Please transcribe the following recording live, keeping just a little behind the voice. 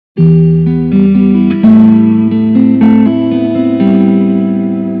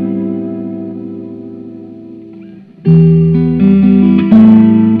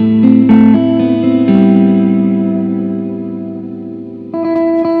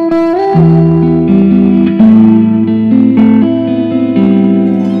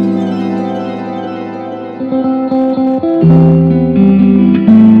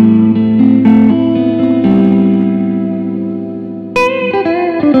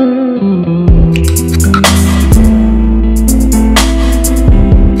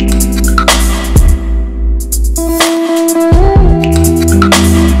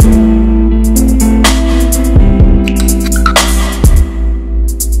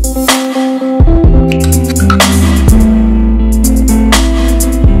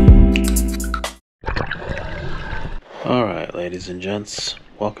ladies and gents,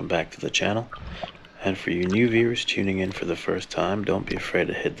 welcome back to the channel. And for you new viewers tuning in for the first time, don't be afraid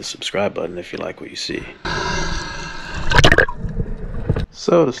to hit the subscribe button if you like what you see.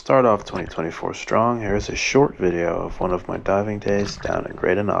 So to start off 2024 strong, here's a short video of one of my diving days down in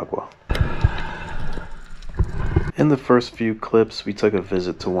Great Inagua. In the first few clips, we took a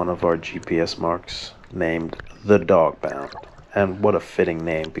visit to one of our GPS marks named the Dogbound. And what a fitting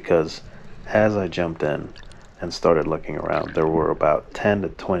name, because as I jumped in and started looking around, there were about 10 to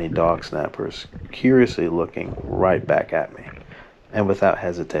 20 dog snappers curiously looking right back at me. And without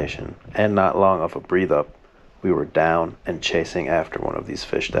hesitation, and not long of a breathe up, we were down and chasing after one of these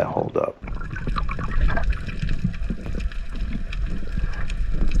fish that holed up.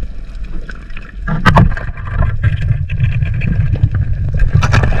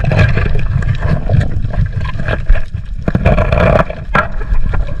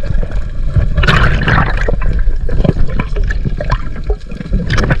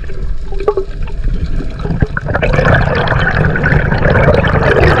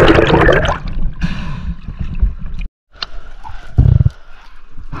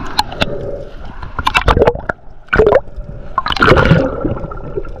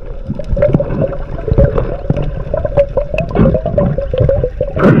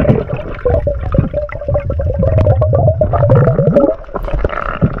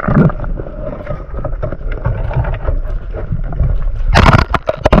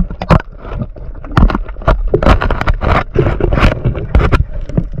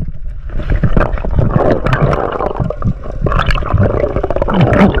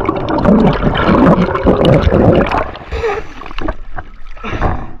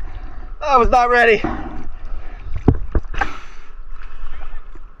 I was not ready.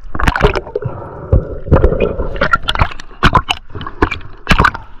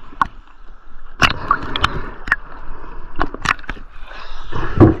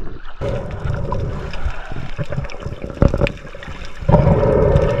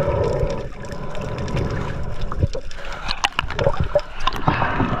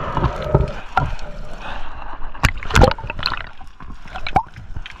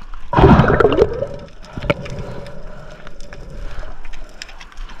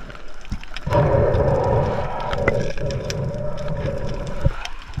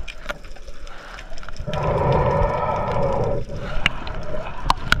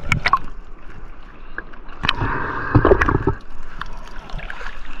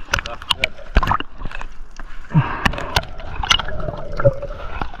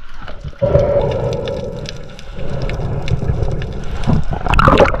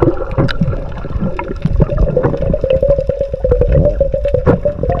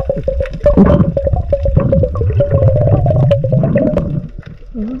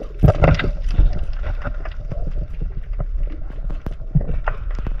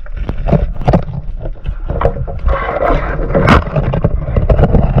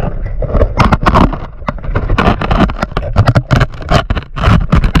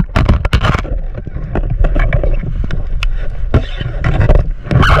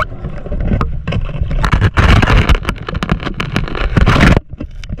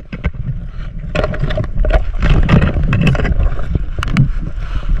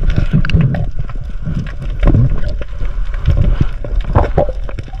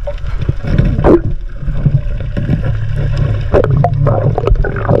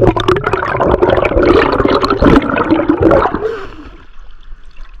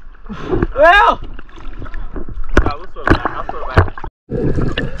 Well,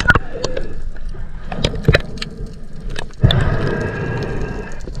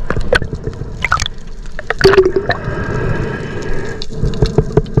 swim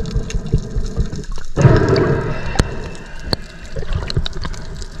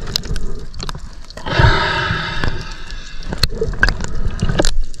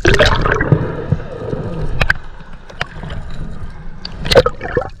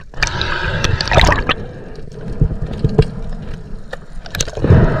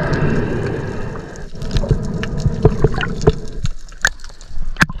back. I'll swim back.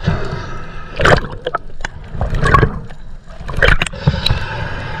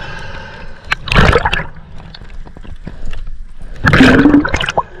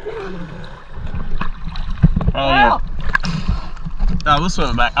 Oh yeah. No, we'll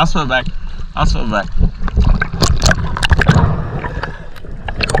swim back. I'll swim back. I'll swim back.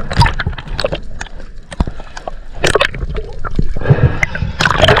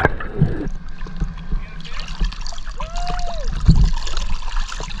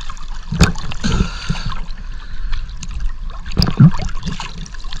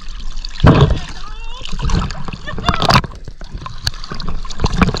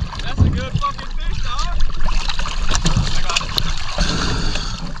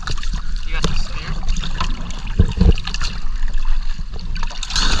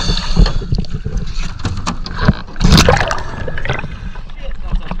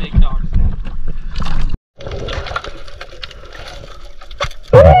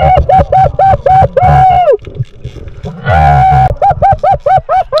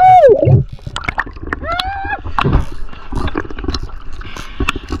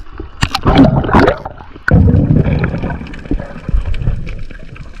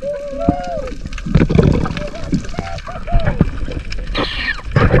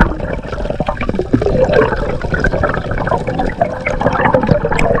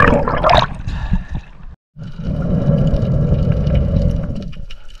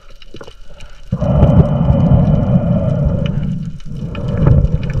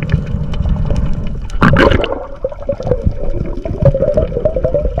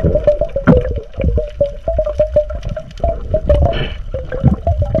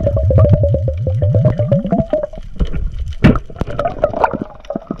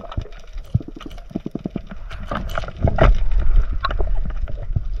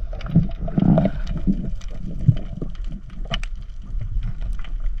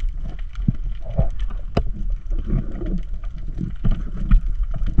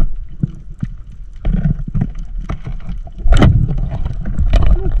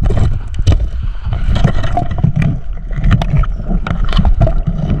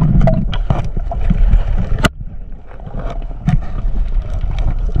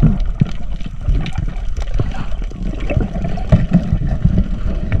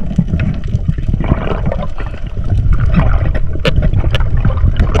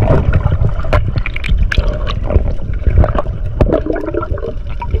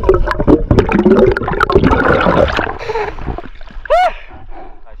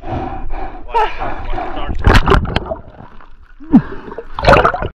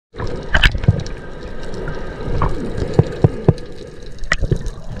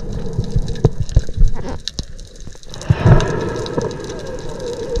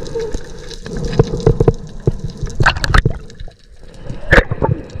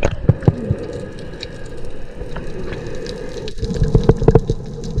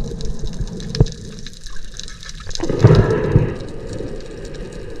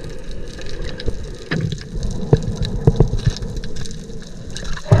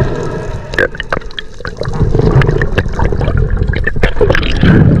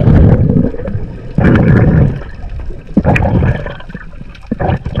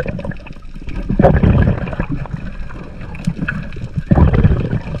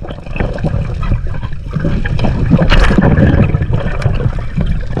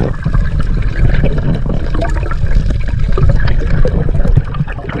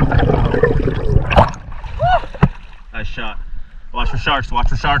 Nice shot. Watch for sharks, watch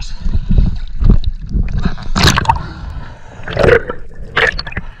for sharks.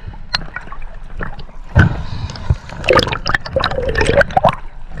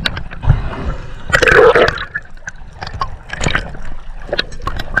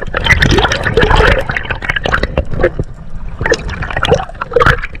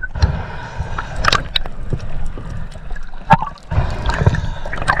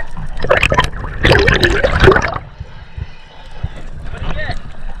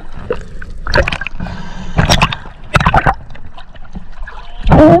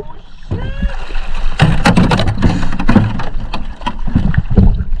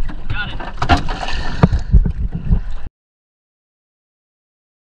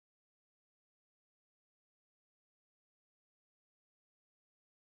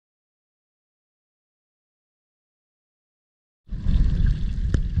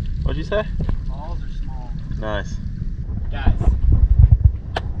 What'd you say? Balls are small. Nice. Guys,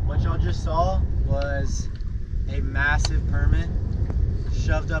 what y'all just saw was a massive permit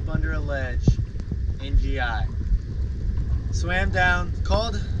shoved up under a ledge in GI. Swam down,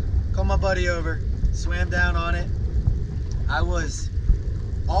 called my buddy over, swam down on it. I was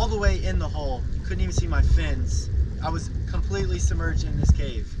all the way in the hole. You couldn't even see my fins. I was completely submerged in this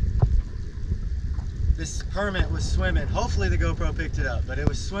cave. This permit was swimming. Hopefully the GoPro picked it up, but it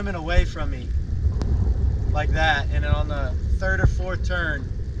was swimming away from me like that. And then on the third or fourth turn,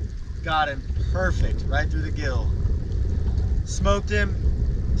 got him perfect right through the gill. Smoked him,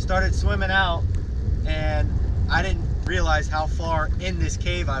 started swimming out, and I didn't realize how far in this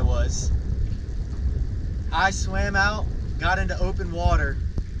cave I was. I swam out, got into open water,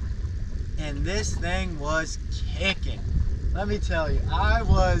 and this thing was kicking. Let me tell you,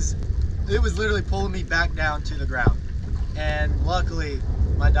 it was literally pulling me back down to the ground. And luckily,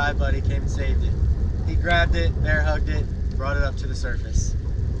 my dive buddy came and saved it. He grabbed it, bear hugged it, brought it up to the surface.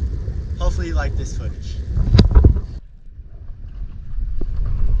 Hopefully you like this footage.